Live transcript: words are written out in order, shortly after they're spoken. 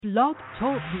Blog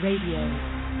Talk Radio.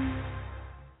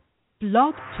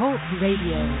 Blog Talk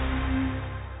Radio.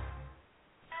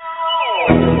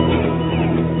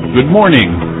 Good morning,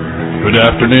 good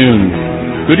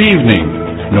afternoon, good evening,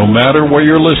 no matter where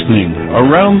you're listening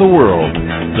around the world.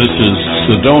 This is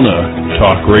Sedona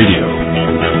Talk Radio.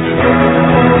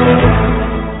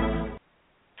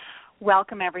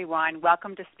 Welcome, everyone.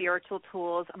 Welcome to Spiritual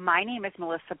Tools. My name is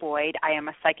Melissa Boyd. I am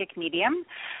a psychic medium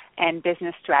and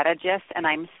business strategist, and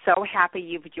I'm so happy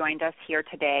you've joined us here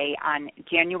today on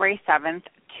January 7th,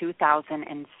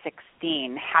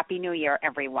 2016. Happy New Year,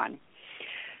 everyone.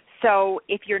 So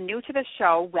if you're new to the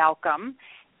show, welcome.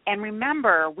 And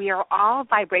remember, we are all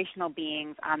vibrational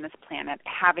beings on this planet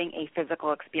having a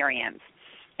physical experience.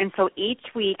 And so each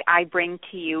week I bring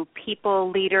to you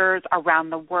people, leaders around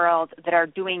the world that are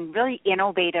doing really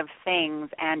innovative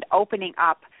things and opening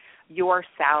up your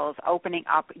cells, opening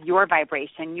up your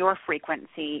vibration, your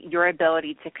frequency, your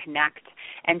ability to connect.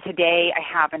 And today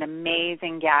I have an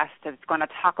amazing guest that's going to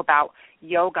talk about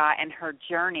yoga and her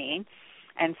journey.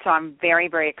 And so I'm very,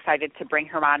 very excited to bring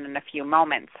her on in a few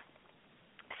moments.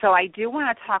 So I do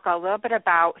want to talk a little bit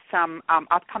about some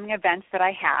upcoming events that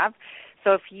I have.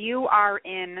 So if you are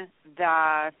in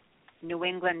the New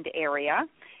England area,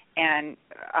 and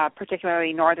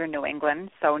particularly northern New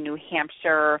England, so New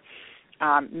Hampshire,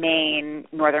 Maine,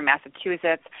 northern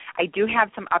Massachusetts, I do have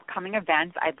some upcoming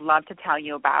events I'd love to tell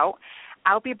you about.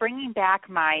 I'll be bringing back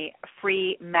my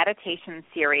free meditation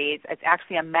series. It's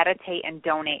actually a meditate and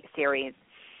donate series.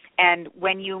 And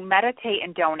when you meditate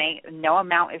and donate, no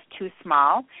amount is too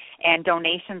small, and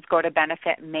donations go to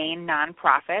benefit Maine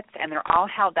nonprofits, and they're all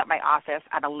held at my office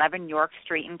at 11 York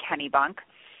Street in Kennebunk.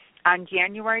 On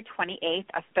January 28th,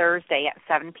 a Thursday at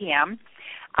 7 p.m.,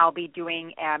 I'll be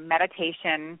doing a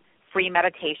meditation, free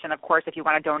meditation. Of course, if you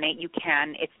want to donate, you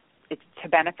can. It's to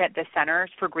benefit the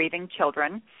Centers for Grieving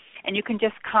Children, and you can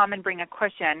just come and bring a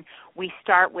cushion. We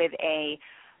start with a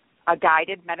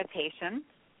guided meditation,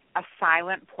 a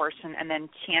silent portion, and then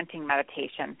chanting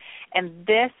meditation. And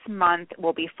this month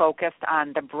will be focused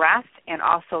on the breath and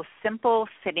also simple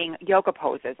sitting yoga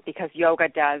poses, because yoga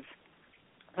does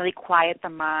really quiet the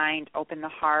mind, open the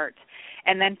heart.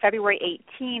 And then February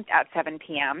 18th at 7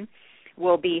 p.m.,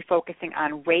 we'll be focusing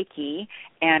on Reiki,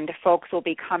 and folks will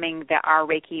be coming that are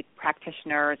Reiki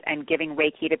practitioners and giving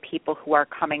Reiki to people who are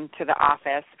coming to the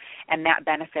office, and that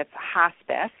benefits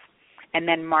hospice. And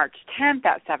then March 10th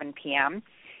at 7 p.m.,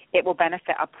 it will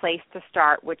benefit A Place to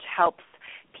Start, which helps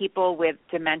people with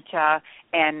dementia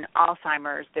and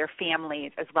Alzheimer's, their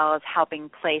families, as well as helping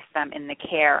place them in the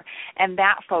care. And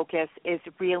that focus is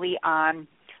really on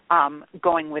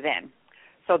going within.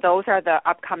 So those are the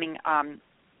upcoming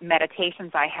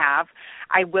meditations I have.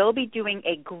 I will be doing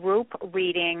a group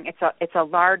reading. It's a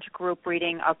large group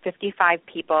reading of 55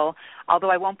 people.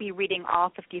 Although I won't be reading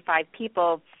all 55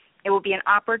 people, it will be an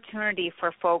opportunity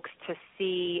for folks to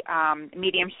see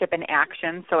mediumship in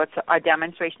action. So it's a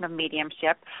demonstration of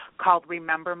mediumship called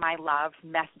Remember My Love,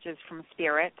 Messages from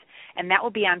Spirit. And that will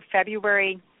be on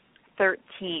February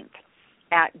 13th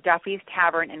at Duffy's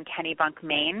Tavern in Kennebunk,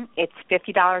 Maine. It's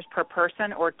 $50 per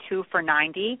person or two for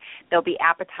 $90. There'll be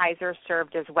appetizers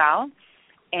served as well.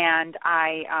 And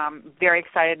I'm very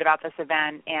excited about this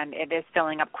event, and it is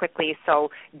filling up quickly. So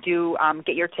do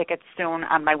get your tickets soon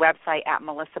on my website at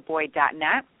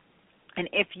melissaboyd.net. And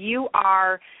if you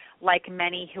are like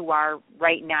many who are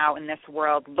right now in this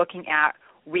world looking at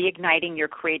reigniting your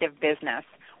creative business,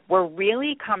 we're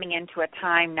really coming into a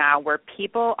time now where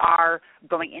people are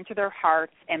going into their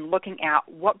hearts and looking at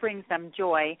what brings them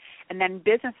joy, and then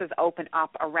businesses open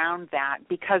up around that,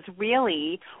 because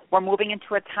really we're moving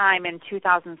into a time in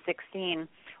 2016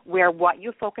 where what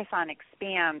you focus on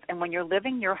expands, and when you're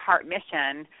living your heart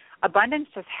mission, abundance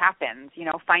just happens. You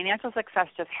know, financial success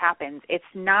just happens. It's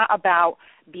not about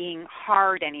being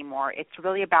hard anymore. It's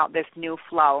really about this new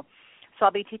flow. So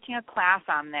I'll be teaching a class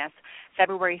on this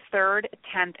February 3rd,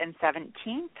 10th, and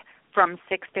 17th from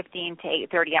 6:15 to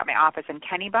 8:30 at my office in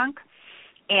Kennebunk.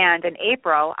 And in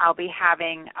April, I'll be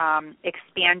having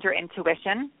Expand Your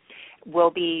Intuition.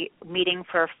 We'll be meeting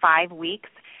for 5 weeks.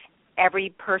 Every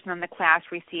person in the class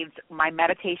receives my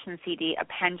meditation CD, a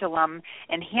pendulum,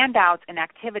 and handouts and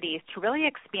activities to really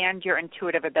expand your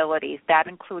intuitive abilities. That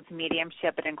includes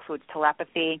mediumship. It includes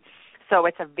telepathy. So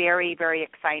it's a very, very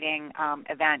exciting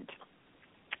event.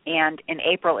 And in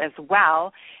April as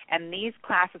well, and these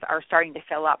classes are starting to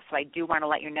fill up, so I do want to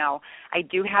let you know, I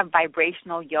do have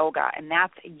vibrational yoga, and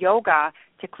that's yoga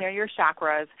to clear your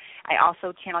chakras. I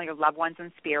also channel your loved ones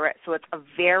in spirit, so it's a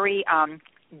very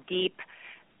deep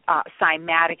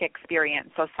cymatic experience.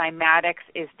 So cymatics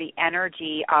is the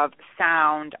energy of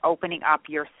sound opening up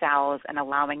your cells and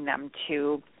allowing them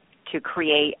to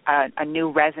create a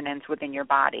new resonance within your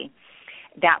body.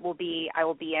 I will be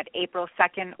at April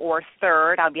 2nd or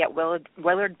 3rd. I'll be at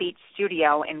Willard Beach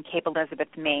Studio in Cape Elizabeth,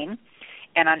 Maine,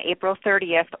 and on April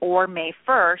 30th or May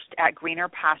 1st at Greener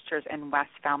Pastures in West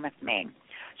Falmouth, Maine.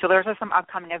 So those are some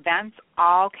upcoming events.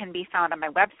 All can be found on my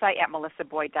website at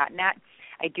melissaboyd.net.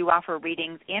 I do offer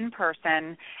readings in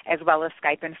person as well as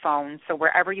Skype and phone. So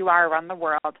wherever you are around the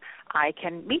world, I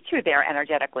can meet you there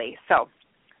energetically. So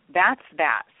that's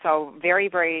that. So very,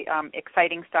 very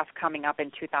exciting stuff coming up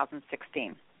in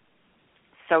 2016.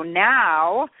 So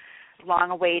now,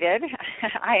 long awaited,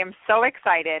 I am so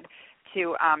excited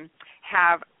to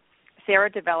have Sara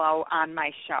DiVello on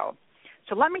my show.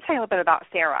 So let me tell you a little bit about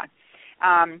Sara.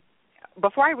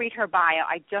 Before I read her bio,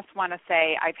 I just want to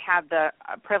say I've had the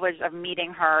privilege of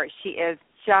meeting her. She is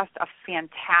just a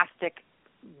fantastic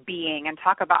being, and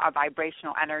talk about a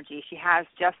vibrational energy. She has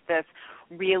just this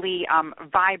really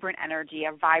vibrant energy,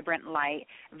 a vibrant light,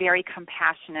 very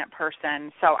compassionate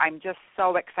person. So I'm just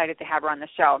so excited to have her on the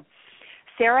show.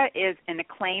 Sara is an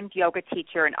acclaimed yoga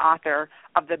teacher and author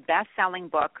of the best-selling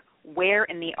book, Where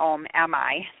in the Om Am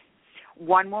I?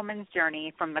 One Woman's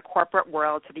Journey from the Corporate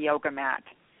World to the Yoga Mat.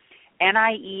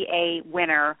 NIEA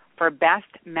winner for Best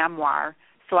Memoir,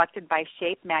 selected by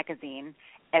aShape magazine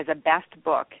as a best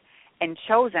book, and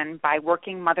chosen by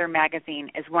Working Mother magazine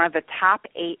as one of the top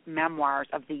 8 memoirs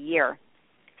of the year.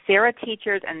 Sara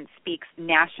teaches and speaks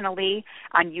nationally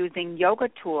on using yoga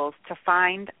tools to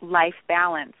find life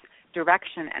balance,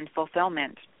 direction, and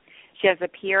fulfillment. She has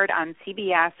appeared on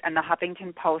CBS and the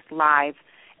Huffington Post Live,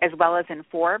 as well as in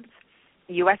Forbes,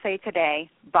 USA Today,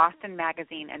 Boston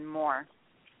Magazine, and more.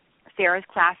 Sara's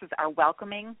classes are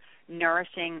welcoming,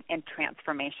 nourishing, and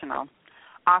transformational,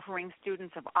 offering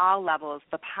students of all levels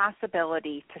the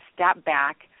possibility to step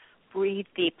back, breathe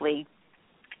deeply,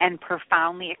 and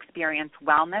profoundly experience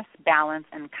wellness, balance,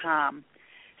 and calm.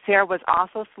 Sara was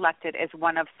also selected as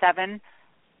one of 7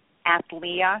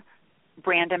 Athleta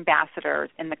Brand Ambassadors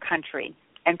in the country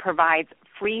and provides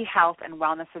free health and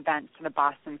wellness events to the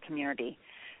Boston community.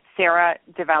 Sara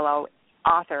DiVello,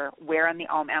 author, Where in the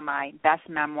Om Am I? Best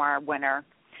Memoir winner,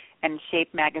 and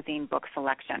aShape magazine book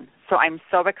selection. So I'm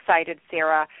so excited,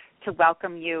 Sara, to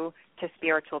welcome you to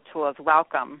Spiritual Tools.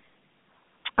 Welcome.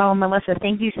 Oh, Melissa,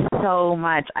 thank you so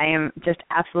much. I am just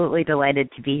absolutely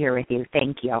delighted to be here with you.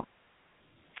 Thank you.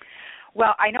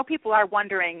 Well, I know people are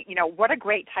wondering, what a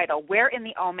great title, Where in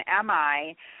the Om Am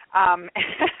I?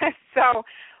 So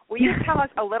will you tell us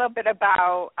a little bit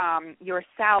about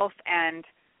yourself and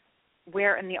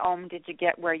where in the Om did you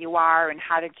get where you are and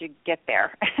how did you get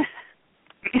there?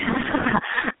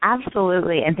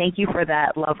 Absolutely, and thank you for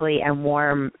that lovely and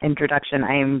warm introduction.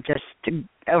 I'm just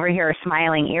over here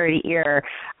smiling ear to ear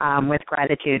with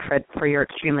gratitude for your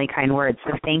extremely kind words,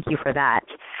 so thank you for that.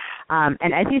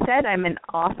 And as you said, I'm an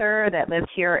author that lives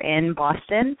here in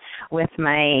Boston with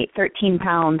my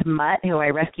 13-pound mutt who I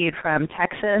rescued from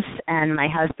Texas, and my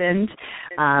husband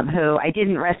who I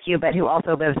didn't rescue but who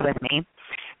also lives with me.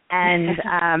 And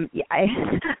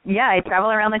I travel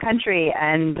around the country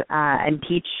and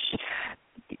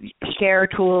share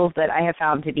tools that I have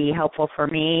found to be helpful for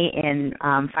me in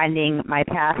finding my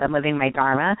path and living my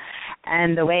dharma.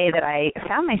 And the way that I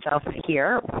found myself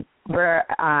here, where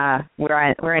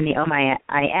in the Om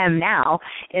I am now,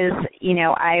 is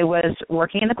I was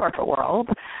working in the corporate world.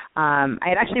 I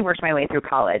had actually worked my way through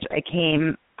college. I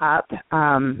came up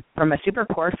from a super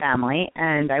poor family,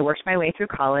 and I worked my way through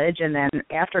college, and then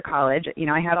after college,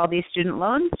 I had all these student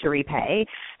loans to repay,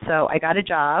 so I got a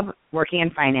job working in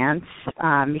finance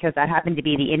because that happened to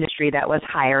be the industry that was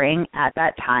hiring at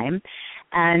that time,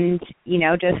 and,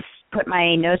 just put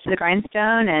my nose to the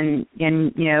grindstone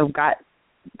and got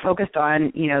focused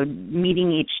on,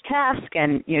 meeting each task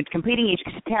and, completing each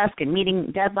task and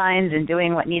meeting deadlines and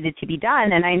doing what needed to be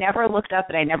done. And I never looked up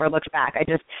and I never looked back. I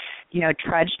just,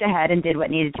 trudged ahead and did what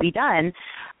needed to be done,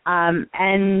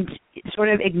 and sort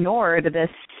of ignored this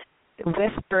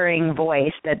whispering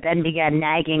voice that then began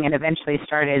nagging and eventually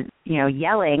started,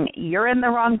 yelling, "You're in the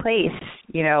wrong place.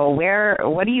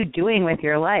 What are you doing with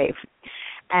your life?"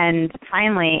 And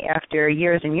finally, after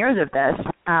years and years of this,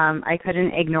 I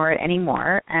couldn't ignore it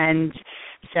anymore. And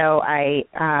so I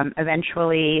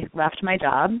eventually left my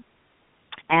job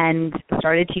and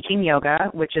started teaching yoga,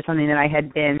 which is something that I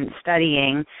had been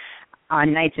studying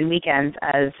on nights and weekends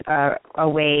as a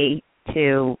way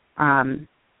to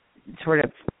sort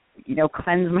of,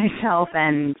 cleanse myself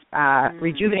and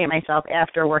rejuvenate myself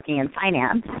after working in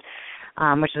finance.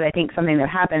 which is, I think, something that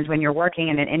happens when you're working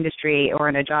in an industry or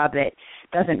in a job that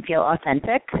doesn't feel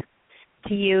authentic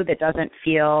to you, that doesn't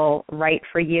feel right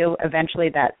for you.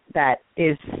 Eventually that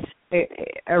is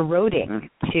eroding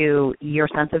to your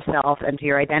sense of self and to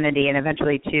your identity and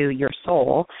eventually to your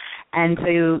soul. And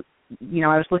so,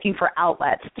 I was looking for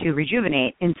outlets to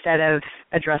rejuvenate instead of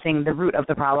addressing the root of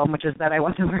the problem, which is that I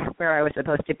wasn't where I was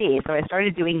supposed to be. So I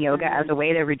started doing yoga as a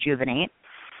way to rejuvenate.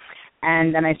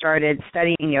 And then I started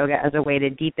studying yoga as a way to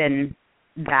deepen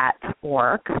that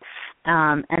work.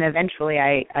 And eventually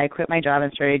I quit my job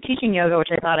and started teaching yoga,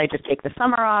 which I thought I'd just take the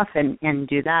summer off and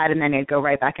do that, and then I'd go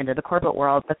right back into the corporate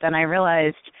world. But then I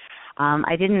realized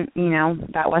I didn't,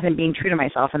 that wasn't being true to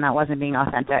myself, and that wasn't being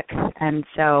authentic. And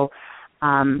so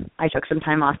I took some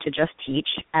time off to just teach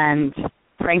and,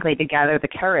 frankly, to gather the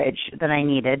courage that I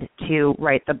needed to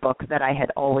write the book that I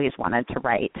had always wanted to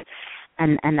write.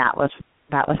 And that was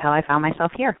how I found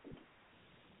myself here.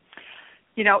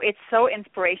 It's so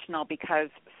inspirational because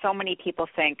so many people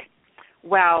think,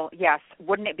 well, yes,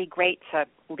 wouldn't it be great to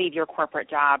leave your corporate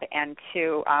job and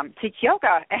to teach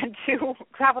yoga and to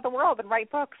travel the world and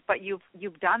write books? But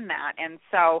you've done that, and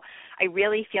so I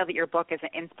really feel that your book is an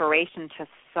inspiration to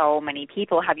so many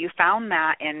people. Have you found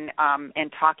that in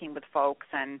talking with folks?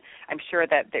 And I'm sure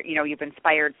that you've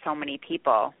inspired so many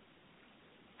people.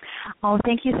 Oh,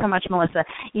 thank you so much, Melissa.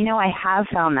 I have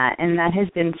found that, and that has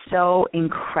been so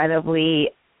incredibly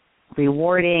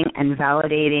rewarding and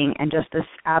validating and just this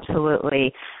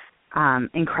absolutely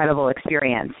incredible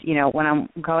experience. When I'm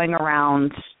going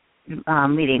around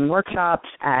leading workshops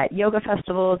at yoga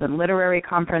festivals and literary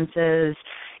conferences,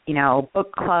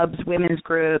 book clubs, women's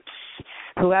groups,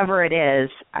 whoever it is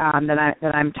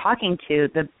that I'm talking to,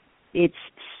 it's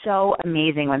so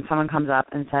amazing when someone comes up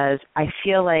and says, I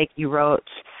feel like you wrote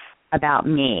about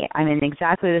me. I'm in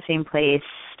exactly the same place.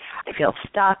 I feel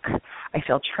stuck. I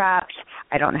feel trapped.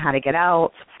 I don't know how to get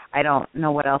out. I don't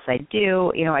know what else I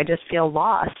do. I just feel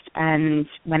lost. And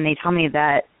when they tell me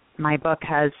that my book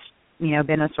has,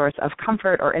 been a source of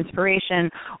comfort or inspiration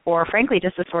or, frankly,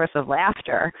 just a source of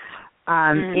laughter,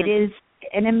 it is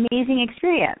an amazing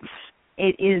experience.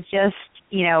 It is just,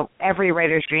 every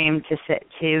writer's dream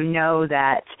to know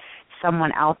that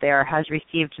someone out there has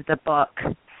received the book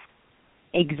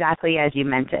exactly as you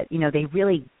meant it. They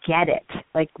really get it,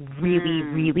 like really,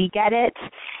 really get it.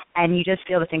 And you just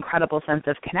feel this incredible sense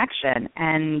of connection.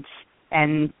 And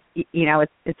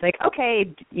it's like,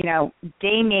 okay,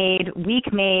 day made, week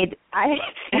made.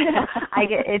 I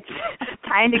get it's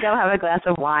time to go have a glass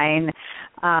of wine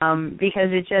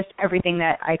because it's just everything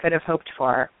that I could have hoped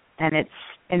for. And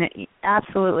it's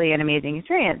absolutely an amazing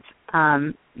experience,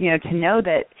 to know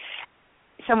that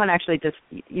someone actually just,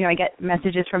 I get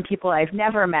messages from people I've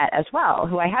never met as well,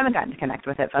 who I haven't gotten to connect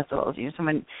with at festivals.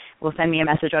 Someone will send me a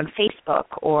message on Facebook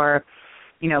or,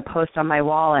 post on my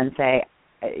wall and say,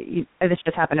 this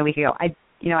just happened a week ago.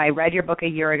 I read your book a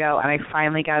year ago and I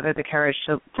finally gathered the courage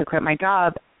to quit my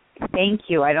job. Thank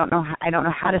you. I don't know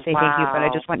how to say thank you, but I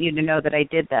just want you to know that I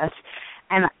did this.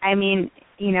 And I mean,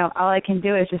 all I can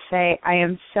do is just say, I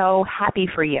am so happy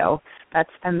for you. That's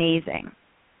amazing.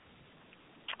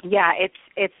 Yeah,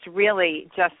 it's really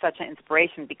just such an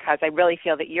inspiration because I really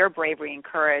feel that your bravery and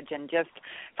courage and just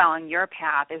following your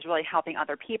path is really helping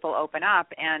other people open up.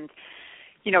 And,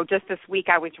 just this week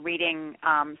I was reading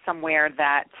somewhere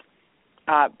that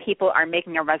people are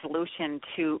making a resolution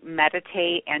to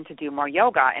meditate and to do more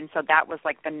yoga. And so that was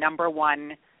like the number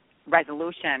one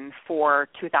resolution for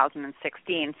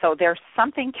 2016. So there's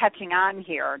something catching on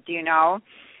here,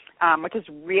 which is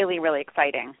really, really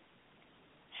exciting.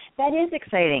 That is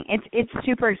exciting. It's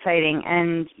super exciting.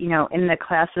 And, in the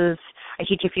classes, I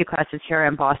teach a few classes here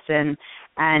in Boston,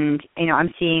 and,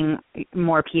 I'm seeing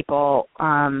more people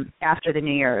after the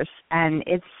New Year's. And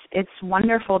it's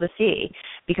wonderful to see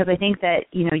because I think that,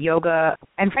 yoga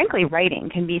and, frankly, writing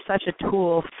can be such a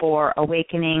tool for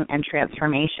awakening and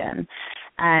transformation.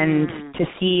 And to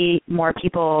see more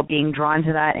people being drawn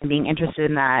to that and being interested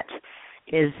in that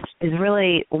is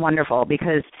really wonderful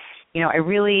because, I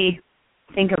really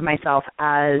think of myself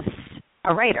as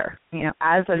a writer,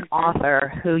 as an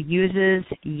author who uses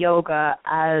yoga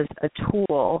as a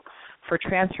tool for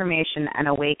transformation and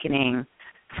awakening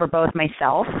for both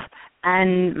myself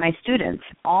and my students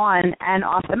on and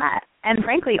off the mat, and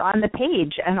frankly on the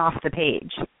page and off the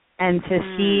page. And to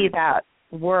see that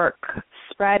work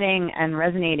spreading and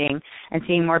resonating and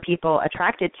seeing more people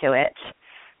attracted to it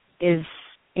is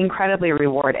incredibly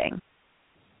rewarding.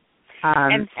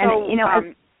 And so,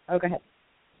 go ahead.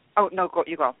 Oh, no,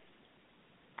 you go.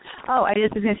 Oh, I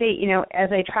just was going to say, as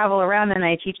I travel around and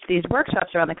I teach these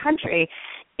workshops around the country,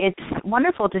 it's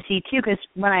wonderful to see, too, because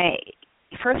when I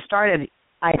first started,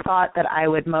 I thought that I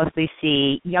would mostly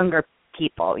see younger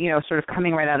people, sort of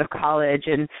coming right out of college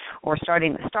or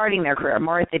starting their career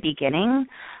more at the beginning,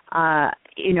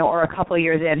 or a couple of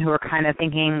years in, who are kind of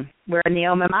thinking, where in the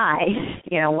am I?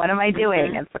 What am I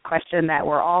doing? It's a question that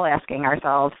we're all asking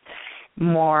ourselves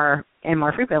more and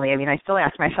more frequently. I mean, I still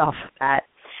ask myself that.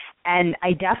 And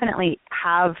I definitely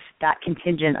have that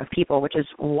contingent of people, which is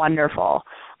wonderful.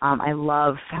 I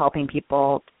love helping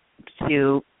people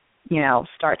to,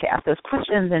 start to ask those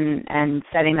questions and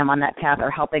setting them on that path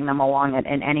or helping them along it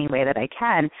in any way that I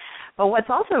can. But what's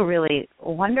also really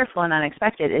wonderful and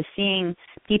unexpected is seeing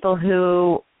people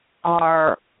who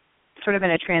are sort of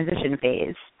in a transition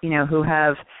phase, who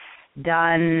have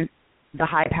done the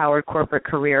high-powered corporate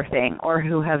career thing or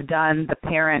who have done the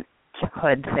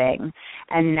parenthood thing,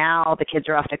 and now the kids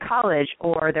are off to college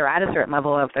or they're at a certain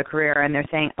level of their career and they're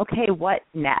saying, okay, what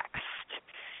next?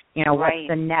 What's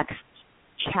the next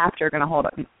chapter going to hold?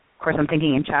 Of course, I'm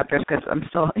thinking in chapters because I'm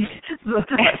still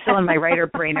in my writer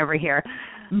brain over here.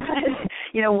 But,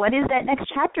 what is that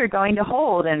next chapter going to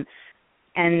hold, and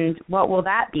what will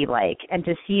that be like? And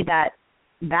to see that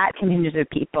contingent of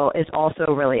people is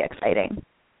also really exciting.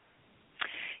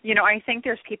 I think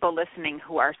there's people listening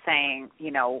who are saying,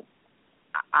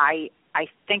 I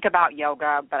think about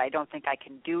yoga, but I don't think I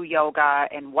can do yoga,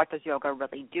 and what does yoga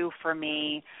really do for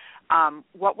me?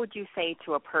 What would you say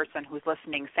to a person who's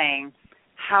listening saying,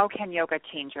 how can yoga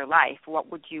change your life? What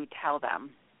would you tell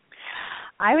them?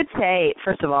 I would say,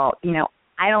 first of all,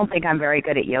 I don't think I'm very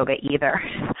good at yoga either.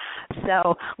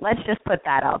 So let's just put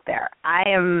that out there. I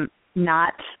am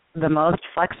not the most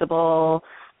flexible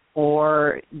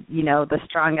or, the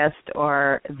strongest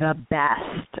or the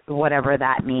best, whatever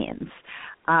that means,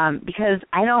 because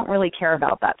I don't really care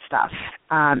about that stuff.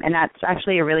 And that's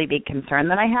actually a really big concern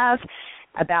that I have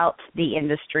about the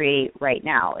industry right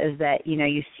now, is that,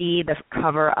 you see the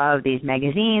cover of these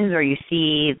magazines or you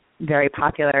see very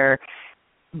popular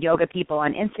yoga people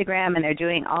on Instagram, and they're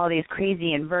doing all these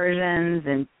crazy inversions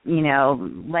and,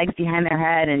 legs behind their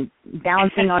head and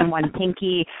balancing on one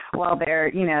pinky while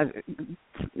they're,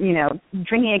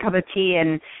 drinking a cup of tea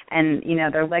and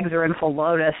their legs are in full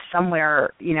lotus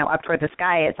somewhere, up toward the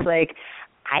sky. It's like,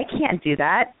 I can't do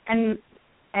that. And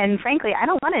frankly, I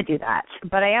don't want to do that.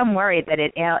 But I am worried that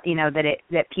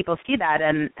that people see that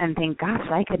and think, gosh,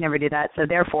 I could never do that, so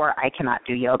therefore I cannot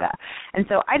do yoga. And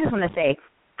so I just want to say,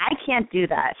 I can't do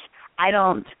that. I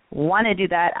don't want to do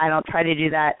that. I don't try to do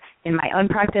that in my own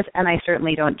practice, and I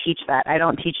certainly don't teach that. I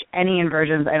don't teach any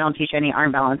inversions. I don't teach any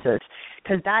arm balances,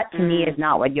 because that to me is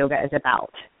not what yoga is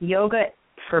about. Yoga,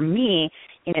 for me,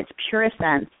 in its purest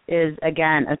sense, is,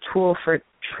 again, a tool for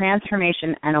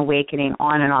transformation and awakening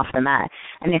on and off the mat.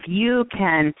 And if you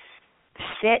can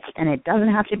sit, and it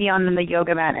doesn't have to be on the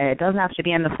yoga mat, and it doesn't have to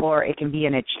be on the floor. It can be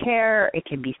in a chair. It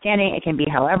can be standing. It can be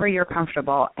however you're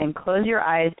comfortable. And close your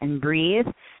eyes and breathe.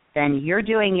 Then you're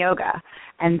doing yoga.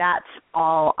 And that's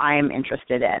all I'm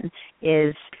interested in,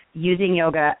 is using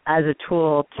yoga as a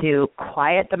tool to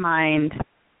quiet the mind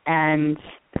and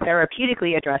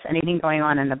therapeutically address anything going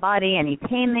on in the body, any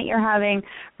pain that you're having,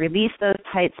 release those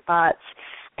tight spots,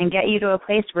 and get you to a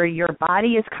place where your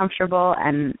body is comfortable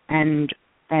and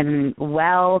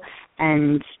well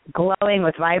and glowing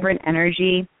with vibrant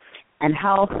energy and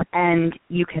health, and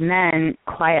you can then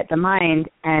quiet the mind,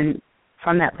 and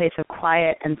from that place of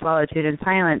quiet and solitude and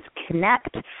silence,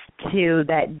 connect to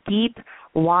that deep,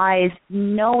 wise,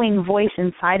 knowing voice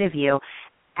inside of you.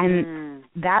 And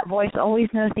that voice always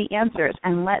knows the answers,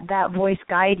 and let that voice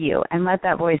guide you, and let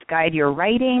that voice guide your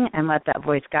writing, and let that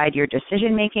voice guide your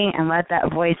decision making, and let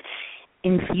that voice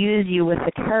infuse you with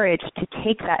the courage to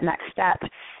take that next step,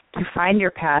 to find your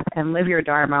path and live your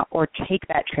dharma, or take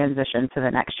that transition to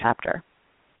the next chapter.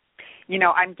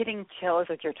 I'm getting chills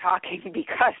as you're talking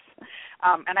because,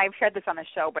 and I've shared this on the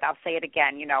show, but I'll say it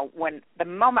again, when the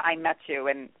moment I met you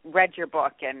and read your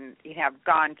book and have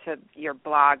gone to your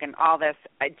blog and all this,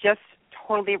 I just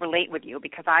totally relate with you,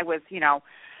 because I was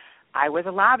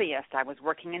a lobbyist. I was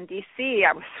working in D.C.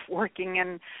 I was working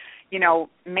in,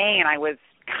 Maine. I was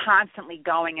constantly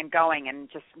going and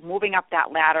just moving up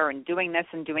that ladder and doing this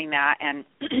and doing that, and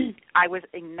I was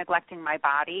neglecting my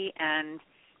body and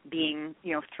being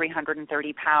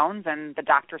 330 pounds, and the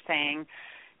doctor saying,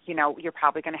 you're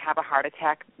probably going to have a heart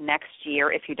attack next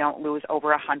year if you don't lose over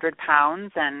 100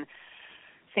 pounds, and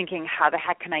thinking, how the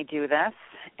heck can I do this?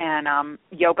 And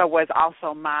yoga was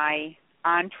also my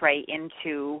entree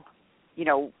into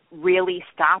really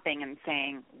stopping and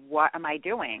saying, what am I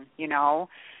doing?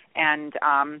 And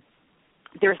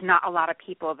there's not a lot of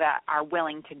people that are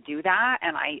willing to do that,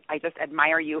 and I just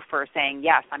admire you for saying,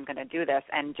 yes, I'm going to do this,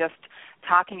 and just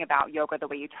talking about yoga the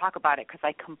way you talk about it, because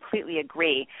I completely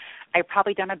agree. I've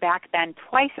probably done a back bend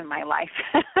twice in my life,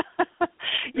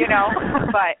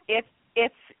 but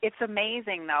it's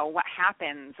amazing, though, what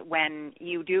happens when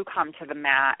you do come to the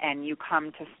mat and you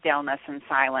come to stillness and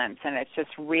silence, and it's just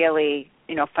really,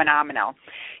 phenomenal.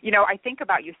 I think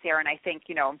about you, Sara, and I think,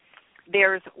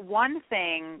 there's one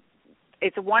thing.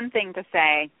 It's one thing to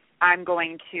say, I'm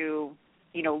going to,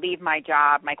 leave my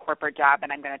job, my corporate job,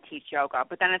 and I'm going to teach yoga.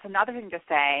 But then it's another thing to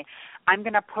say, I'm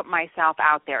going to put myself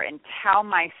out there and tell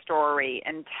my story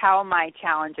and tell my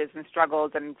challenges and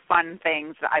struggles and fun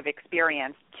things that I've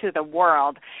experienced to the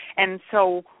world. And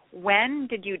so when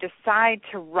did you decide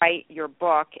to write your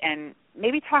book? And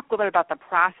maybe talk a little bit about the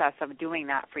process of doing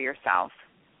that for yourself.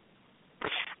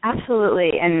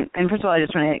 Absolutely. And first of all, I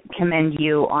just want to commend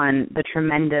you on the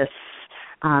tremendous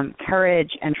courage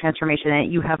and transformation that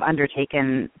you have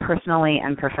undertaken personally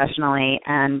and professionally.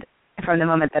 And from the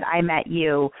moment that I met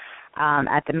you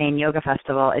at the Maine Yoga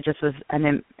Festival, it just was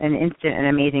an instant and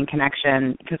amazing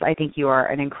connection, because I think you are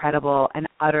an incredible and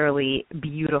utterly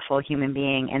beautiful human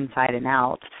being inside and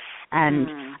out.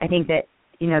 And I think that,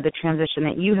 the transition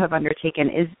that you have undertaken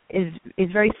is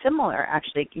very similar,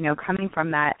 actually, coming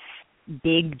from that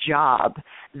big job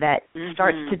that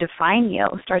starts to define you,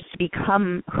 starts to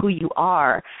become who you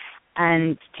are,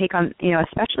 and take on,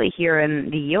 especially here in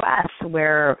the U.S.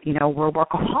 where, we're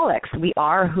workaholics. We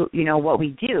are who, what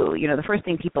we do. The first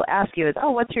thing people ask you is,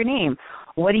 oh, what's your name?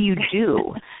 What do you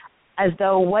do? As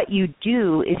though what you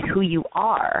do is who you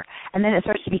are. And then it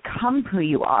starts to become who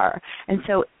you are. And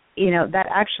so, that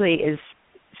actually is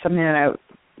something that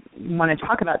I want to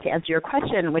talk about to answer your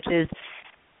question, which is,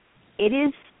 it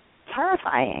is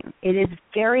terrifying. It is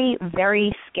very,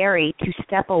 very scary to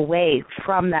step away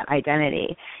from that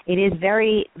identity. It is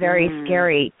very, very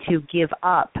scary to give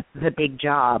up the big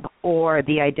job or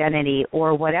the identity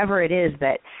or whatever it is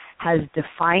that has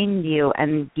defined you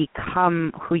and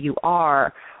become who you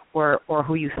are, or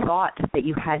who you thought that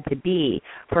you had to be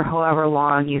for however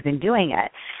long you've been doing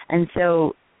it. And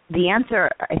so the answer,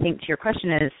 I think, to your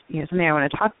question is, something I want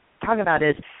to talk about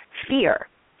is fear.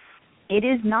 It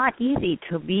is not easy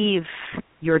to leave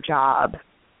your job,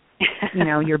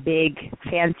 your big,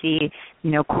 fancy,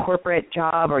 corporate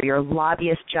job or your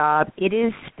lobbyist job. It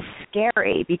is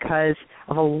scary because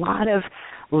of a lot of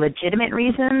legitimate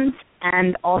reasons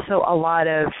and also a lot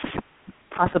of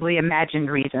possibly imagined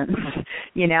reasons,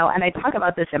 and I talk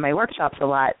about this in my workshops a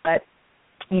lot, but,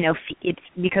 it's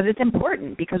because it's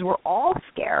important, because we're all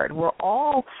scared. We're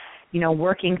all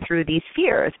working through these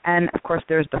fears. And, of course,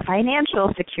 there's the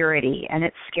financial security, and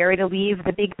it's scary to leave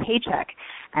the big paycheck.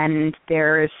 And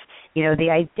there's, the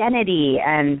identity,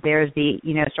 and there's the,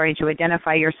 starting to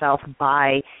identify yourself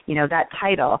by, that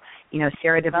title,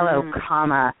 Sara DiVello,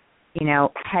 comma,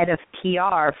 head of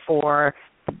PR for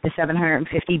the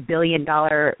 $750 billion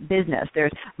business.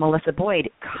 There's Melissa Boyd,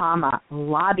 comma,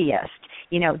 lobbyist.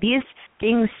 These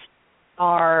things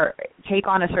take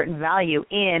on a certain value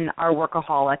in our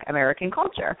workaholic American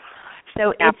culture.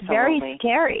 So it's very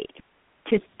scary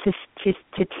to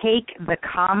take the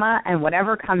comma and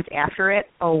whatever comes after it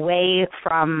away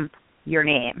from your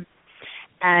name.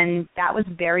 And that was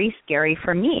very scary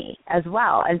for me as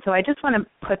well. And so I just want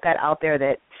to put that out there,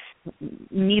 that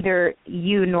neither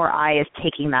you nor I is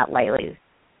taking that lightly.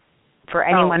 For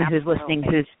anyone who's listening,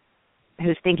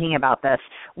 who's thinking about this,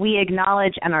 we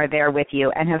acknowledge and are there with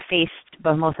you, and have faced,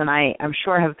 both Melissa and I, I'm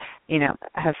sure, have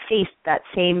faced that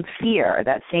same fear,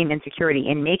 that same insecurity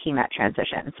in making that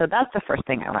transition. So that's the first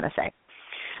thing I want to say.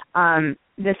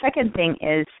 The second thing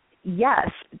is, yes,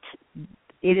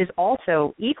 it is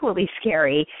also equally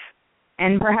scary,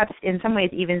 and perhaps in some ways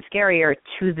even scarier,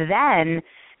 to then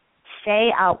say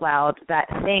out loud that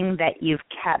thing that you've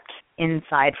kept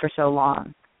inside for so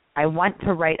long. I want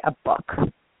to write a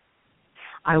book.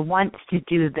 I want to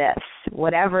do this,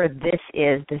 whatever this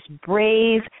is, this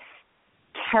brave,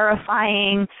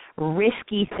 terrifying,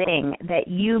 risky thing that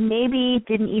you maybe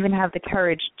didn't even have the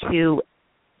courage to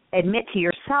admit to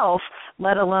yourself,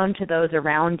 let alone to those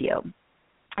around you.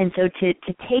 And so to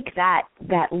take that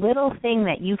little thing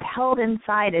that you've held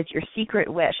inside as your secret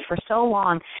wish for so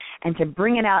long, and to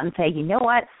bring it out and say, you know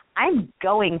what, I'm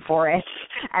going for it,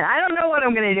 and I don't know what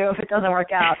I'm going to do if it doesn't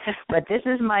work out, but this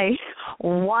is my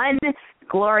one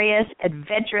glorious,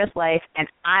 adventurous life, and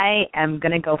I am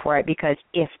going to go for it, because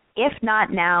if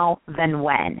not now, then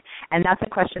when? And that's a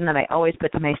question that I always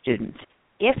put to my students.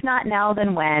 If not now,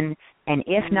 then when? And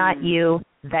if not you,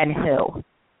 then who?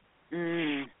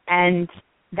 And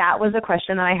that was a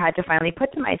question that I had to finally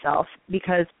put to myself,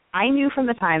 because I knew from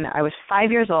the time that I was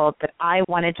 5 years old that I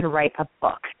wanted to write a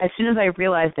book. As soon as I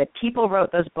realized that people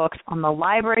wrote those books on the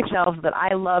library shelves that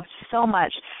I loved so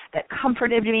much, that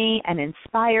comforted me and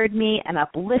inspired me and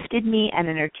uplifted me and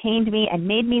entertained me and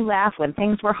made me laugh when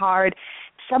things were hard,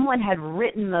 someone had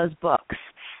written those books,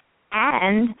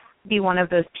 and be one of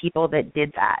those people that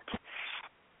did that.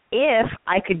 If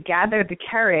I could gather the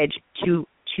courage to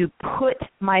put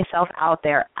myself out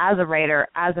there as a writer,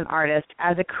 as an artist,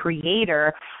 as a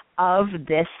creator of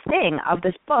this thing, of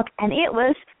this book, and it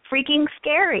was freaking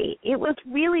scary. It was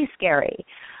really scary.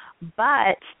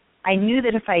 But I knew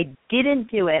that if I didn't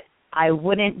do it, I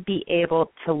wouldn't be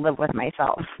able to live with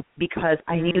myself, because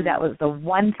I knew that was the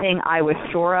one thing I was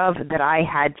sure of that I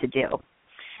had to do.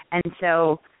 And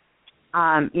so,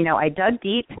 I dug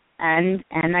deep and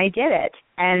I did it.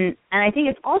 And I think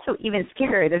it's also even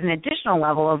scarier. There's an additional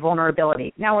level of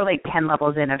vulnerability. Now we're like 10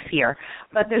 levels in of fear,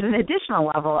 but there's an additional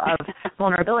level of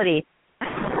vulnerability.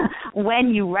 When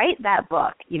you write that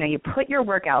book, you put your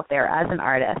work out there as an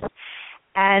artist,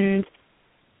 and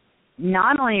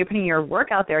not only are you putting your work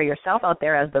out there, yourself out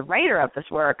there as the writer of this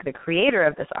work, the creator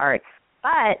of this art,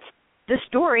 but the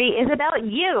story is about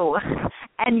you,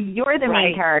 and you're the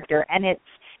main character, and it's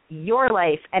your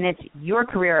life, and it's your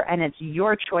career, and it's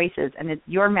your choices, and it's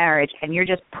your marriage, and you're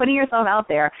just putting yourself out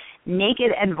there naked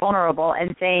and vulnerable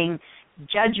and saying,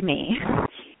 judge me,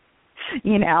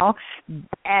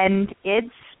 and it's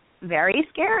very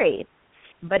scary.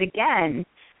 But again,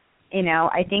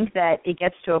 I think that it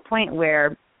gets to a point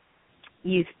where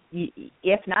you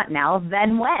if not now,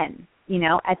 then when?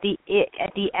 At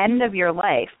the end of your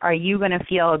life, are you going to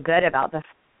feel good about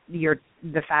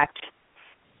the fact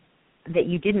that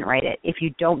you didn't write it if you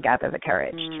don't gather the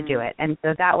courage to do it? And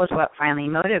so that was what finally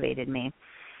motivated me.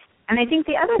 And I think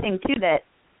the other thing too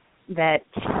that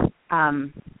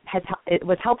it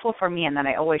was helpful for me, and that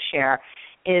I always share,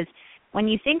 is when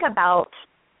you think about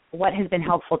what has been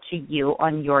helpful to you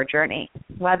on your journey,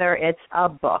 whether it's a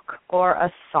book or a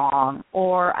song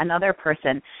or another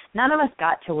person, none of us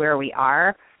got to where we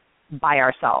are by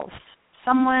ourselves.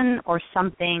 Someone or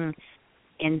something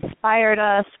inspired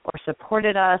us or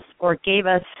supported us or gave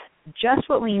us just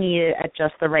what we needed at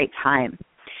just the right time.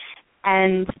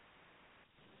 And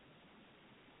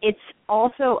it's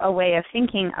also a way of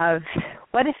thinking of,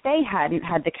 what if they hadn't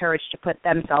had the courage to put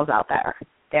themselves out there?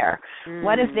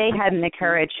 What if they hadn't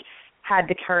had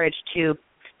the courage to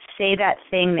say that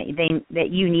thing that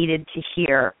you needed to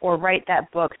hear, or write that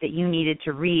book that you needed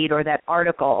to read, or that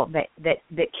article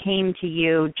that came to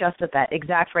you just at that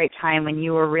exact right time when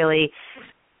you were really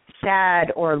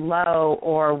sad or low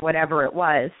or whatever it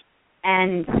was.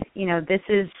 And, this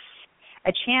is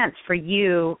a chance for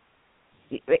you.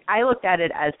 I looked at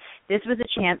it as, this was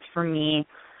a chance for me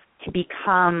to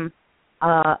become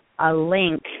a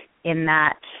link in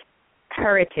that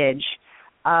heritage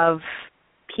of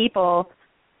people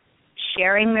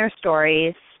sharing their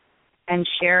stories and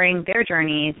sharing their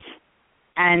journeys,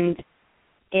 and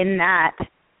in that,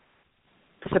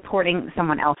 supporting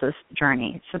someone else's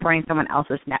journey, supporting someone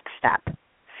else's next step.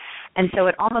 And so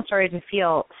it almost started to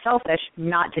feel selfish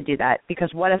not to do that, because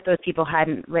what if those people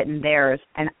hadn't written theirs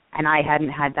and I hadn't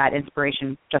had that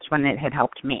inspiration just when it had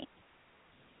helped me?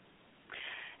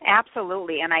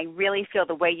 Absolutely, and I really feel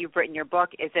the way you've written your book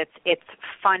is it's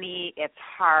funny, it's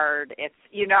hard, it's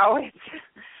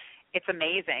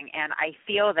amazing, and I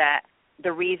feel that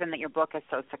the reason that your book is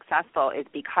so successful is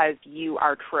because you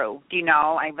are true. Do you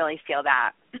know? I really feel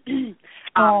that.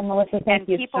 Melissa, thank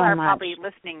you so much. And people are probably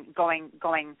listening,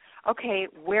 going, okay,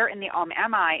 where in the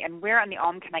am I, and where in the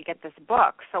can I get this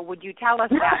book? So would you tell us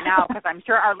that now? Because I'm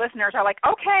sure our listeners are like,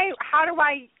 okay, how do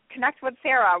I connect with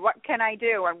Sara? What can I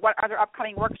do? And what other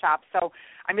upcoming workshops? So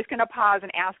I'm just going to pause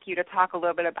and ask you to talk a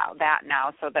little bit about that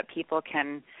now, so that people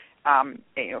can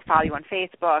follow you on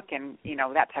Facebook and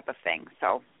that type of thing.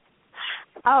 So.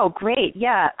 Oh, great.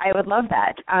 Yeah, I would love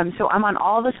that. So I'm on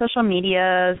all the social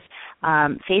medias.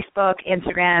 Facebook,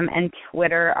 Instagram, and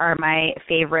Twitter are my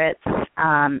favorites,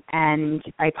 and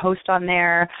I post on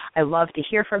there. I love to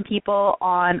hear from people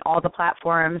on all the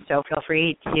platforms, so feel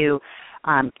free to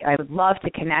I would love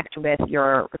to connect with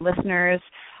your listeners,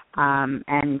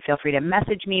 and feel free to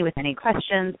message me with any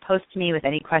questions, post to me with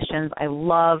any questions. I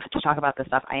love to talk about this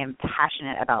stuff. I am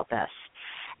passionate about this.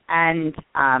 And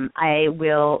I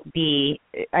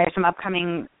have some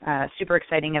upcoming super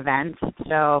exciting events.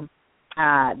 So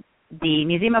the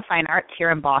Museum of Fine Arts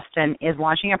here in Boston is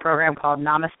launching a program called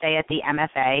Namaste at the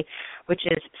MFA, which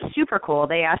is super cool.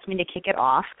 They asked me to kick it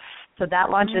off. So that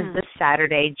launches this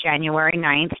Saturday, January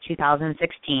 9th,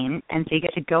 2016. And so you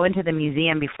get to go into the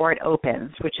museum before it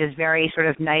opens, which is very sort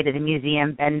of Night at the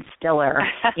Museum, Ben Stiller.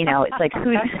 You know, it's like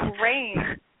That's great.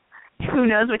 Who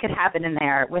knows what could happen in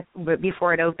there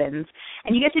before it opens.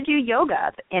 And you get to do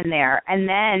yoga in there, and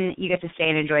then you get to stay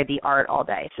and enjoy the art all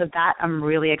day. So that I'm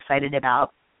really excited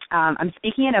about. I'm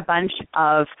speaking at a bunch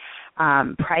of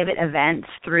private events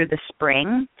through the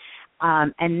spring,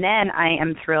 and then I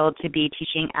am thrilled to be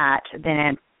teaching at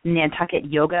the Nantucket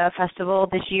Yoga Festival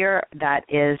this year. That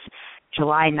is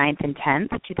July 9th and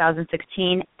 10th,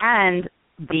 2016, and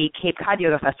the Cape Cod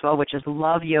Yoga Festival, which is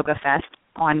Love Yoga Fest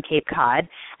on Cape Cod,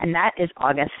 and that is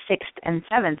August 6th and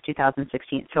 7th,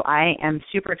 2016. So I am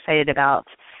super excited about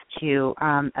two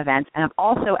events. And I'm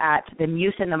also at the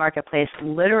Muse in the Marketplace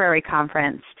Literary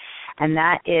Conference, and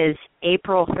that is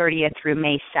April 30th through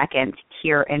May 2nd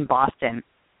here in Boston.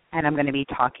 And I'm going to be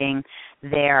talking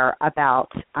there about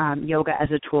yoga as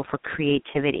a tool for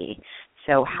creativity.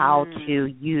 So how to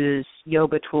use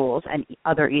yoga tools and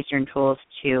other Eastern tools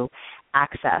to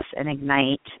access and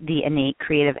ignite the innate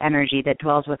creative energy that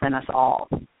dwells within us all,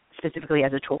 specifically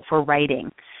as a tool for writing.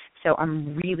 So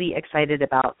I'm really excited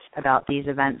about these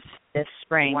events this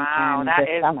spring. Wow,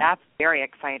 and that's very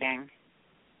exciting.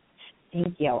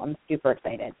 Thank you. I'm super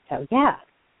excited. So yeah.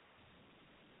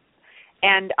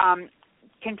 And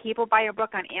can people buy your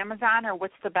book on Amazon, or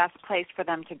what's the best place for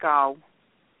them to go?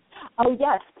 Oh,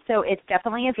 yes. So it's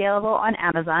definitely available on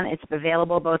Amazon. It's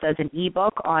available both as an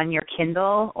ebook on your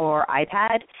Kindle or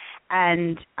iPad,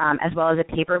 and as well as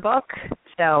a paper book.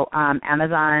 So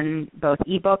Amazon, both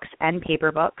ebooks and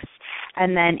paper books.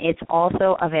 And then it's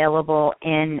also available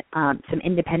in some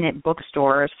independent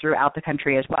bookstores throughout the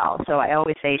country as well. So I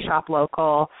always say shop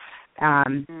local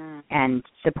and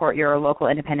support your local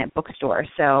independent bookstore.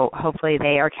 So hopefully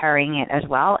they are carrying it as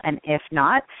well. And if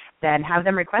not, then have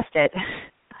them request it.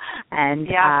 And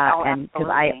because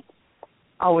I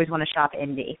always want to shop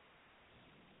indie.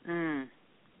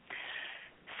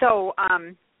 So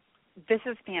this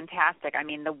is fantastic. I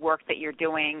mean, the work that you're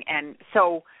doing. And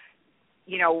so,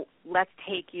 you know, let's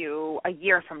take you a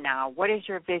year from now. What is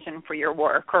your vision for your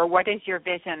work, or what is your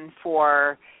vision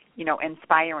for, you know,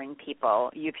 inspiring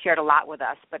people? You've shared a lot with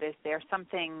us, but is there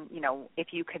something, you know, if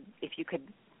you could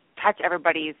touch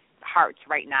everybody's hearts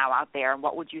right now out there,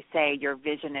 what would you say your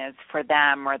vision is for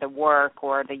them, or the work,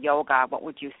 or the yoga? What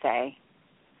would you say?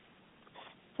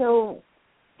 So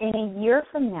in a year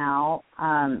from now,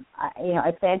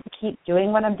 I plan to keep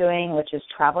doing what I'm doing, which is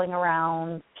traveling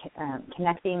around,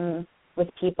 connecting with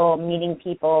people, meeting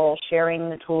people, sharing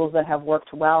the tools that have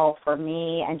worked well for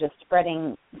me, and just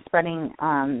spreading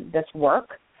this work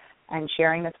and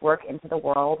sharing this work into the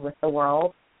world, with the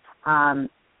world.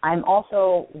 I'm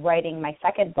also writing my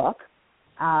second book.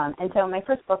 And so my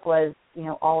first book was, you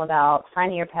know, all about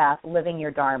finding your path, living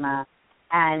your dharma.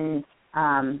 And,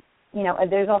 you know,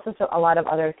 there's also a lot of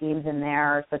other themes in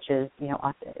there, such as, you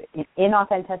know,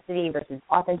 inauthenticity versus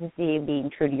authenticity, being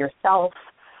true to yourself.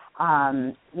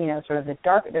 You know, sort of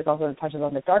there's also touches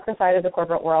on the darker side of the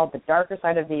corporate world, the darker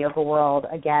side of the yoga world.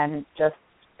 Again, just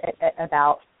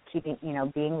about keeping, you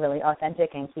know, being really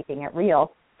authentic and keeping it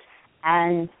real.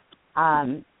 And,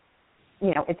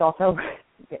 you know, it's also,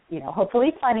 you know,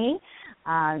 hopefully funny,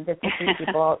 just to see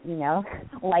people, you know,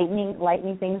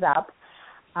 lightening things up,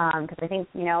 because I think,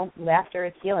 you know, laughter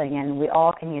is healing, and we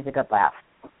all can use a good laugh.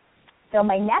 So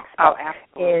my next book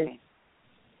is,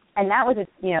 and that was,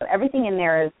 you know, everything in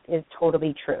there is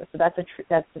totally true. So that's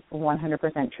a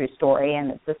 100% true story,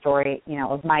 and it's the story, you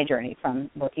know, of my journey from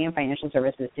working in financial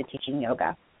services to teaching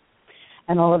yoga,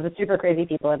 and all of the super crazy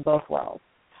people in both worlds.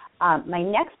 My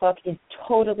next book is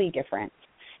totally different.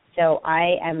 So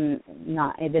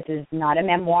this is not a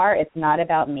memoir. It's not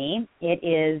about me. It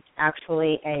is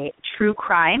actually a true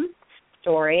crime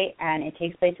story, and it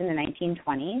takes place in the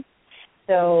 1920s.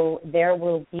 So there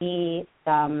will be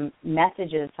some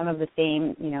messages, some of the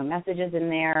same, you know, messages in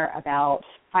there about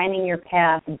finding your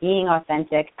path, being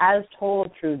authentic, as told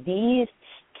through these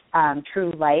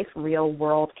true life, real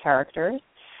world characters.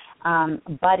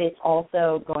 But it's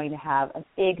also going to have a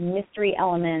big mystery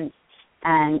element,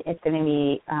 and it's going to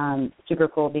be super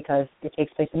cool because it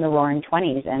takes place in the Roaring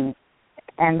 20s,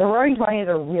 and the Roaring 20s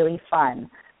are really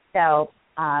fun. So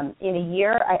in a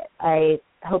year, I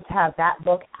hope to have that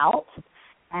book out,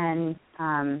 and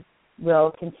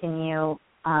we'll continue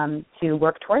to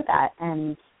work toward that,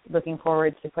 and looking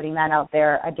forward to putting that out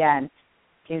there again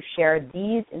to share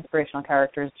these inspirational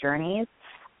characters' journeys.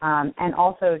 And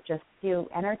also just to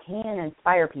entertain and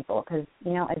inspire people, because,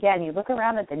 you know, again, you look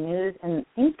around at the news and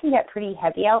things can get pretty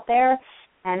heavy out there,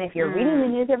 And if you're reading the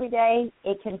news every day,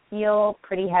 it can feel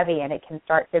pretty heavy, and it can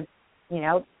start to,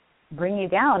 bring you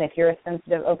down if you're a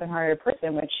sensitive, open-hearted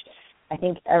person, which I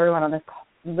think everyone on this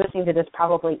listening to this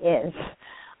probably is.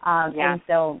 And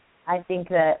so I think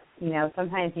that,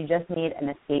 sometimes you just need an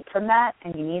escape from that,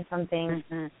 and you need something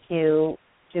to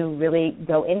really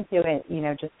go into it,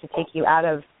 just to take you out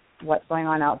of what's going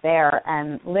on out there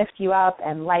and lift you up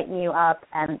and lighten you up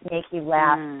and make you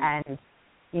laugh and,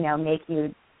 make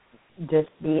you just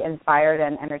be inspired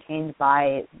and entertained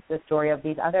by the story of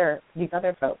these other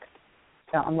folks.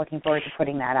 So I'm looking forward to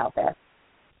putting that out there.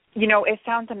 It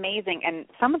sounds amazing. And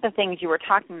some of the things you were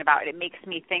talking about, it makes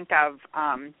me think of,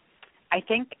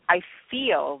 I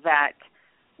feel that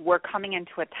we're coming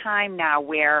into a time now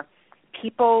where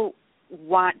people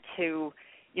want to,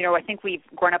 I think we've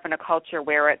grown up in a culture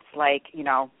where it's like,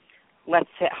 let's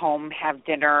sit home, have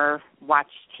dinner, watch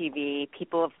TV.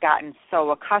 People have gotten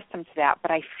so accustomed to that. But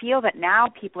I feel that now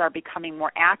people are becoming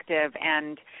more active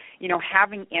and,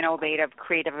 having innovative,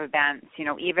 creative events,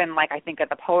 even like I think of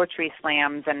the poetry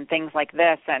slams and things like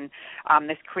this and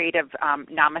this creative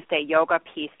namaste yoga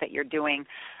piece that you're doing.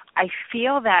 I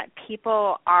feel that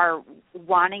people are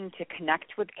wanting to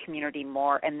connect with community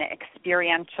more, and the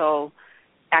experiential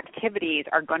activities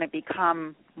are going to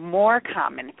become more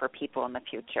common for people in the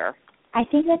future. I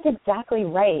think that's exactly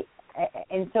right,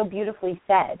 and so beautifully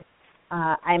said.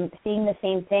 I'm seeing the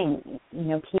same thing.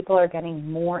 People are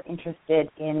getting more interested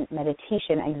in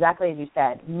meditation, exactly as you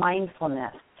said,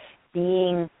 mindfulness,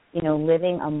 being,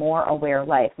 living a more aware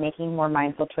life, making more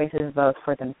mindful choices both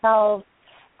for themselves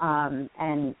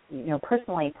and,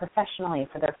 personally, professionally,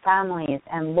 for their families,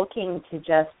 and looking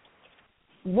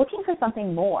for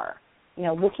something more.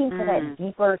 Looking for that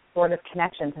deeper sort of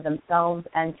connection to themselves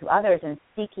and to others, and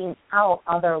seeking out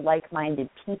other like-minded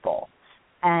people.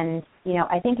 And,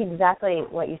 I think exactly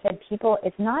what you said, people,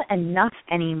 it's not enough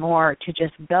anymore to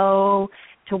just go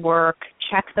to work,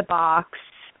 check the box,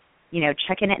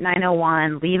 check in at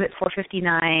 9:01, leave at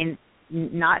 4:59,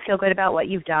 not feel good about what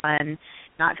you've done,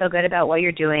 not feel good about what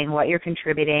you're doing, what you're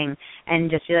contributing, and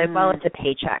just be like, well, it's a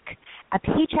paycheck. A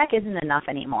paycheck isn't enough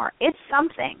anymore. It's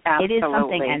something. Absolutely. It is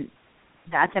something, and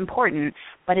that's important,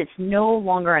 but it's no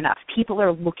longer enough. People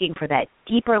are looking for that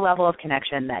deeper level of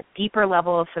connection, that deeper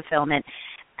level of fulfillment,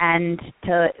 and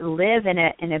to live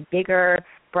in a bigger,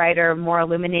 brighter, more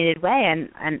illuminated way.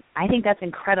 And I think that's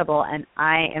incredible, and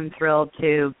I am thrilled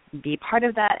to be part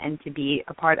of that and to be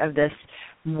a part of this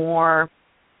more,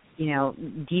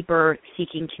 deeper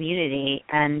seeking community,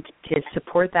 and to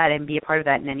support that and be a part of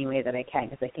that in any way that I can,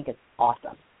 because I think it's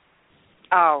awesome.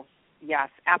 Oh, yes,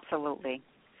 absolutely.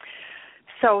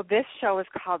 So this show is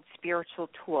called Spiritual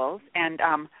Tools, and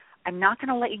I'm not going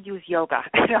to let you use yoga.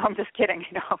 No, I'm just kidding,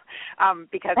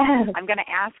 because I'm going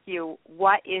to ask you,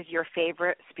 what is your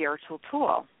favorite spiritual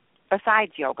tool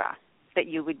besides yoga that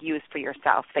you would use for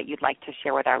yourself that you'd like to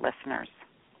share with our listeners?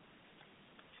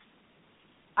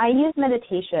 I use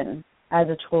meditation as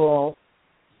a tool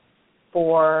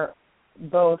for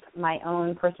both my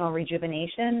own personal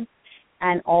rejuvenation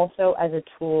and also as a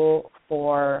tool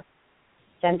for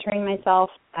centering myself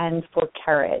and for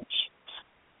courage.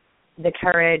 The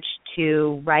courage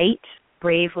to write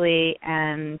bravely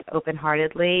and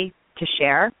open-heartedly, to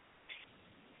share,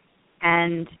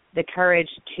 and the courage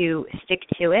to stick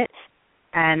to it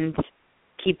and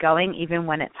keep going even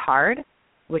when it's hard,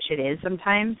 which it is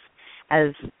sometimes,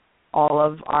 as all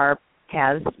of our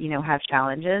paths, have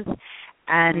challenges.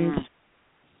 And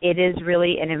it is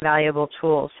really an invaluable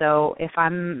tool. So if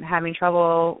I'm having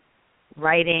trouble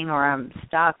writing, or I'm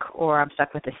stuck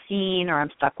with a scene, or I'm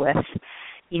stuck with,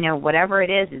 whatever it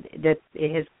is that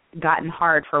it has gotten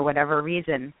hard for whatever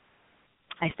reason,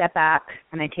 I step back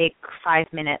and I take 5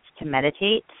 minutes to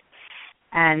meditate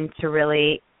and to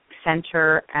really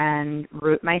center and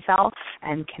root myself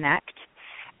and connect,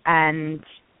 and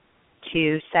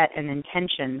to set an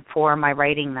intention for my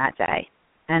writing that day.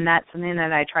 And that's something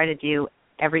that I try to do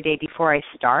every day before I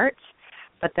start,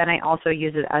 but then I also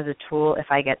use it as a tool if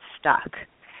I get stuck.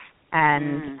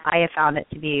 And I have found it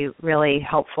to be really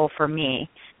helpful for me.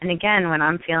 And again, when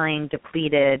I'm feeling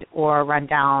depleted or run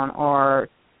down, or,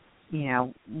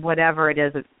 whatever it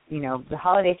is, the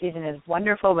holiday season is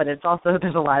wonderful, but it's also,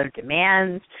 there's a lot of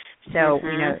demands. So,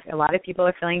 a lot of people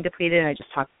are feeling depleted, and I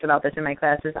just talked about this in my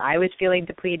classes. I was feeling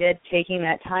depleted. Taking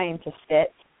that time to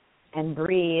sit and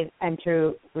breathe and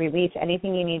to release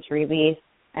anything you need to release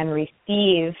and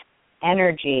receive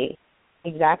energy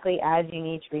exactly as you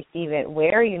need to receive it,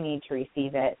 where you need to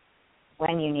receive it,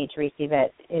 when you need to receive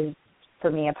it, is for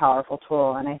me a powerful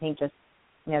tool. And I think just,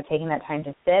 taking that time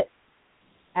to sit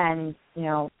and,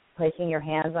 placing your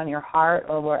hands on your heart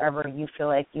or wherever you feel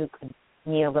like you could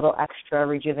need a little extra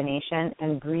rejuvenation,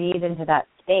 and breathe into that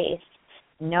space,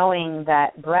 knowing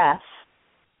that breath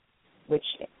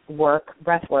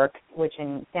work, which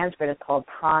in Sanskrit is called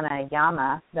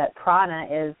pranayama, that prana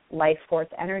is life force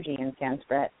energy in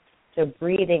Sanskrit. So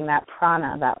breathing that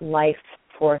prana, that life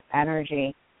force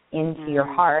energy into your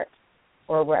heart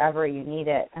or wherever you need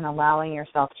it, and allowing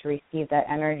yourself to receive that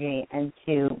energy and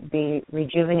to be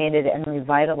rejuvenated and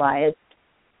revitalized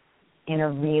in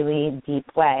a really deep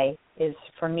way is,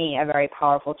 for me, a very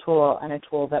powerful tool, and a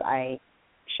tool that I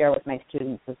share with my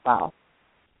students as well.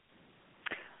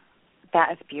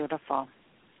 That is beautiful.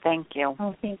 Thank you.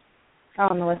 Oh, thanks.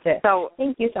 Oh, Melissa. So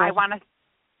thank you so much.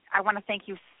 I want to thank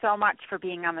you so much for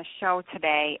being on the show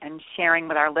today and sharing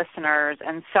with our listeners.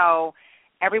 And so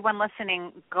everyone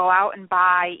listening, go out and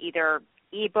buy either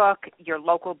ebook, your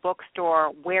local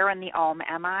bookstore, Where in the Om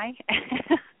Am I?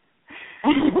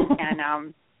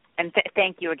 And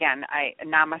thank you again.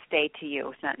 Namaste to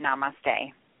you.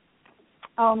 Namaste.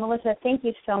 Oh, Melissa, thank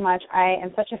you so much. I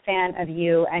am such a fan of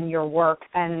you and your work,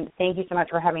 and thank you so much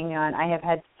for having me on. I have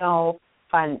had so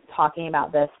fun talking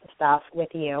about this stuff with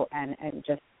you, and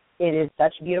just it is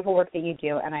such beautiful work that you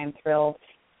do, and I'm thrilled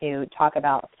to talk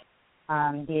about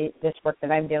this work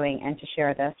that I'm doing and to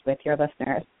share this with your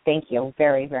listeners. Thank you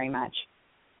very, very much.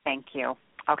 Thank you.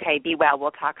 Okay, be well.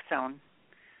 We'll talk soon.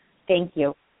 Thank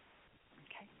you.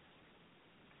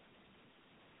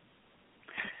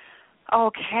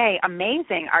 Okay,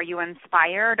 amazing. Are you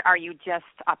inspired? Are you just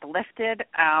uplifted?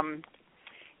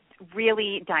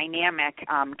 Really dynamic,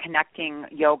 connecting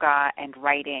yoga and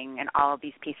writing and all of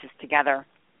these pieces together.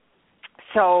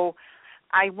 So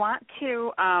I want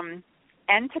to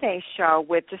end today's show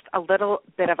with just a little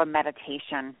bit of a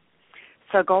meditation.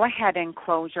 So go ahead and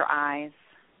close your eyes.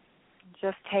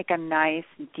 Just take a nice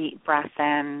deep breath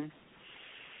in.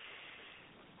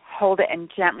 Hold it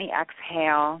and gently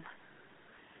exhale.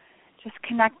 Just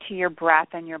connect to your breath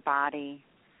and your body.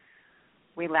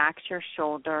 Relax your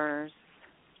shoulders.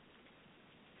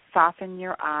 Soften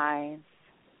your eyes.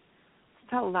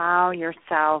 Just allow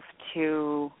yourself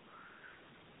to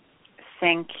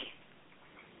sink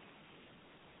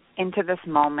into this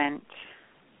moment.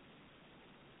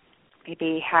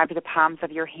 Maybe have the palms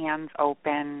of your hands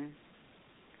open.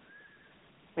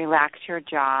 Relax your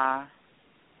jaw.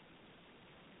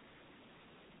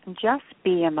 And just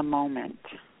be in the moment.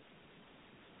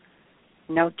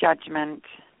 No judgment,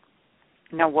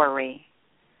 no worry,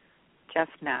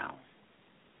 just now.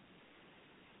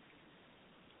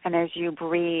 And as you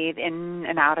breathe in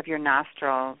and out of your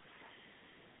nostrils,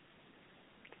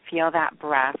 feel that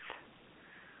breath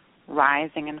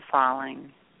rising and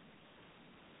falling.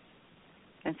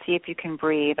 And see if you can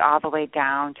breathe all the way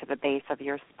down to the base of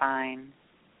your spine.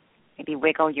 Maybe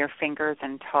wiggle your fingers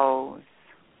and toes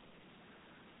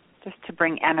just to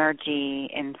bring energy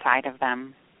inside of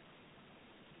them.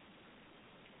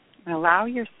 And allow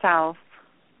yourself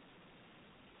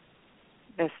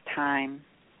this time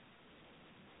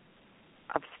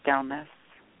of stillness.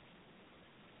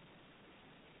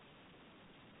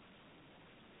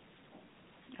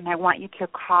 And I want you to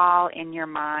call in your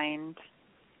mind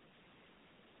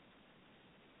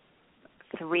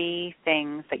 3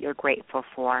 things that you're grateful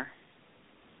for.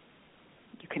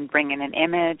 You can bring in an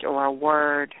image or a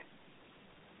word.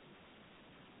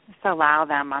 Just allow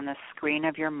them on the screen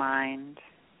of your mind.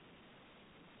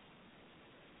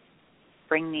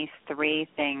 Bring these 3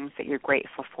 things that you're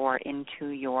grateful for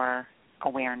into your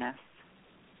awareness.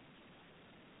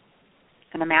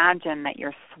 And imagine that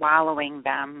you're swallowing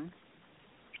them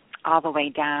all the way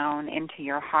down into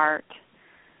your heart,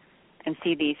 and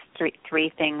see these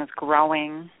three things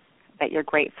growing that you're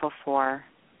grateful for.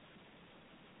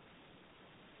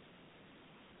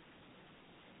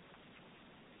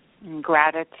 And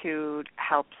gratitude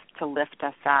helps to lift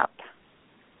us up.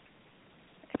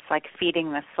 It's like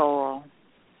feeding the soul,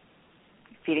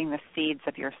 feeding the seeds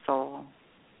of your soul.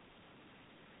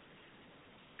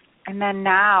 And then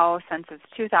now, since it's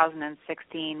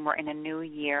 2016, we're in a new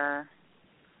year.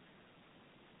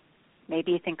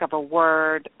 Maybe think of a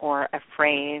word or a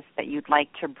phrase that you'd like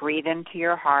to breathe into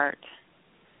your heart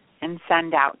and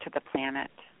send out to the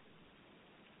planet.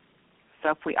 So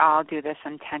if we all do this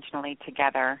intentionally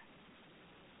together,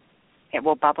 it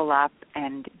will bubble up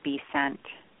and be sent,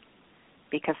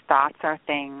 because thoughts are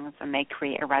things and they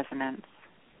create a resonance.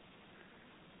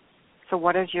 So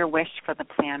what is your wish for the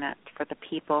planet, for the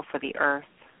people, for the earth?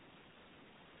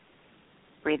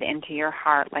 Breathe into your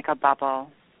heart like a bubble,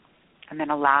 and then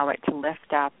allow it to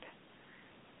lift up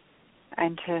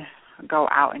and to go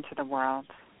out into the world.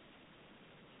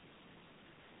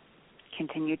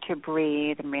 Continue to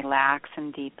breathe and relax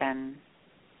and deepen.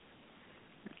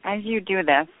 As you do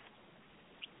this,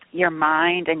 your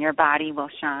mind and your body will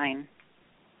shine.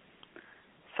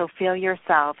 So feel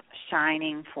yourself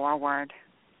shining forward.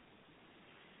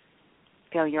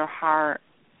 Feel your heart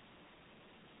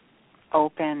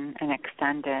open and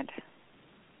extended.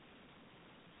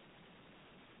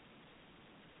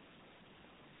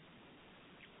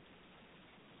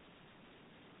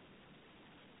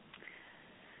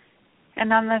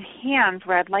 And on the hands,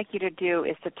 what I'd like you to do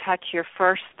is to touch your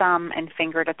first thumb and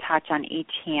finger to touch on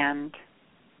each hand.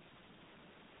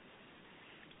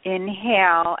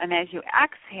 Inhale, and as you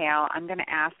exhale, I'm going to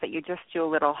ask that you just do a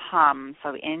little hum.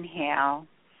 So inhale,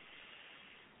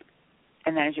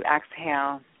 and then as you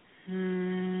exhale,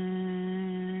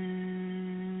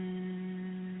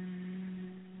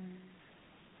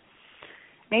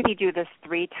 maybe do this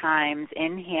 3 times.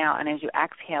 Inhale, and as you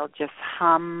exhale, just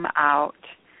hum out.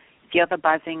 Feel the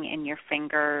buzzing in your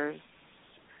fingers.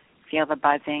 Feel the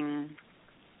buzzing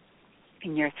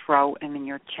in your throat and in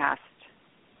your chest.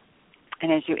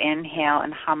 And as you inhale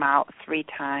and hum out 3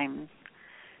 times,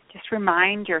 just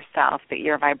remind yourself that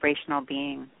you're a vibrational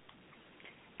being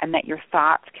and that your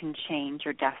thoughts can change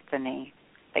your destiny,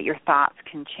 that your thoughts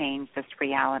can change this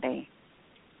reality.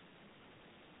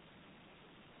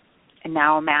 And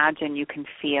now imagine you can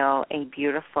feel a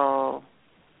beautiful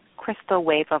crystal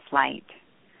wave of light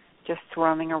just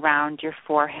swirling around your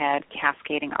forehead,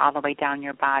 cascading all the way down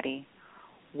your body,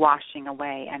 washing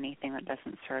away anything that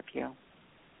doesn't serve you.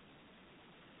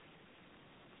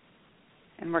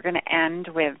 And we're going to end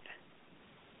with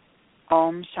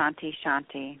Om Shanti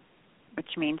Shanti, which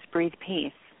means breathe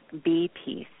peace, be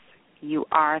peace. You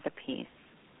are the peace.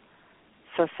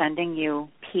 So sending you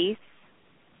peace,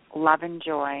 love, and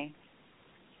joy.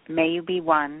 May you be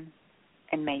one,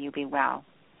 and may you be well.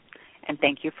 And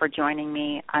thank you for joining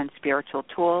me on Spiritual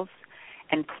Tools.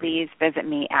 And please visit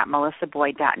me at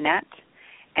melissaboyd.net.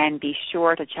 And be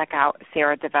sure to check out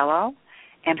Sara DiVello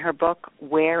and her book,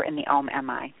 Where in the Om Am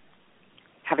I?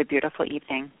 Have a beautiful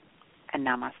evening, and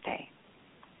namaste.